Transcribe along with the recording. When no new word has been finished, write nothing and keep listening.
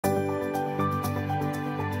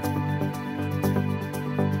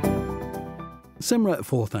Simret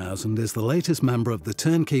 4000 is the latest member of the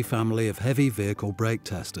Turnkey family of heavy vehicle brake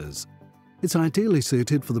testers. It's ideally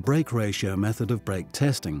suited for the brake ratio method of brake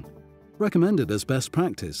testing, recommended as best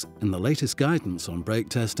practice in the latest guidance on brake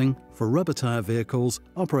testing for rubber-tyred vehicles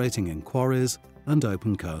operating in quarries and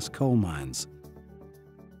open-cast coal mines.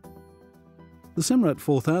 The Simret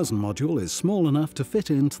 4000 module is small enough to fit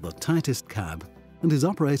into the tightest cab and is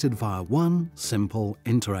operated via one simple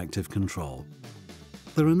interactive control.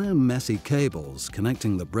 There are no messy cables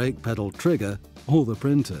connecting the brake pedal trigger or the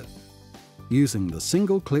printer. Using the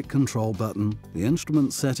single-click control button, the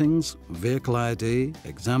instrument settings, vehicle ID,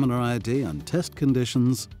 examiner ID and test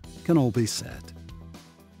conditions can all be set.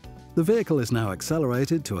 The vehicle is now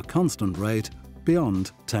accelerated to a constant rate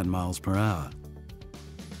beyond 10 miles per hour.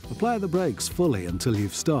 Apply the brakes fully until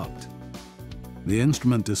you've stopped. The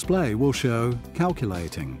instrument display will show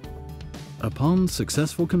calculating. Upon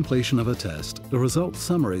successful completion of a test, the result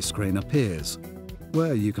summary screen appears,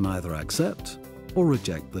 where you can either accept or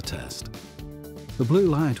reject the test. The blue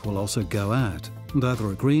light will also go out, and either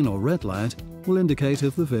a green or red light will indicate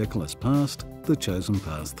if the vehicle has passed the chosen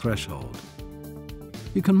pass threshold.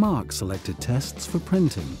 You can mark selected tests for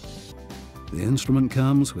printing. The instrument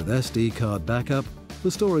comes with SD card backup for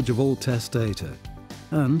storage of all test data,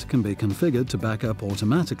 and can be configured to back up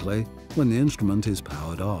automatically when the instrument is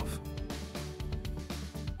powered off.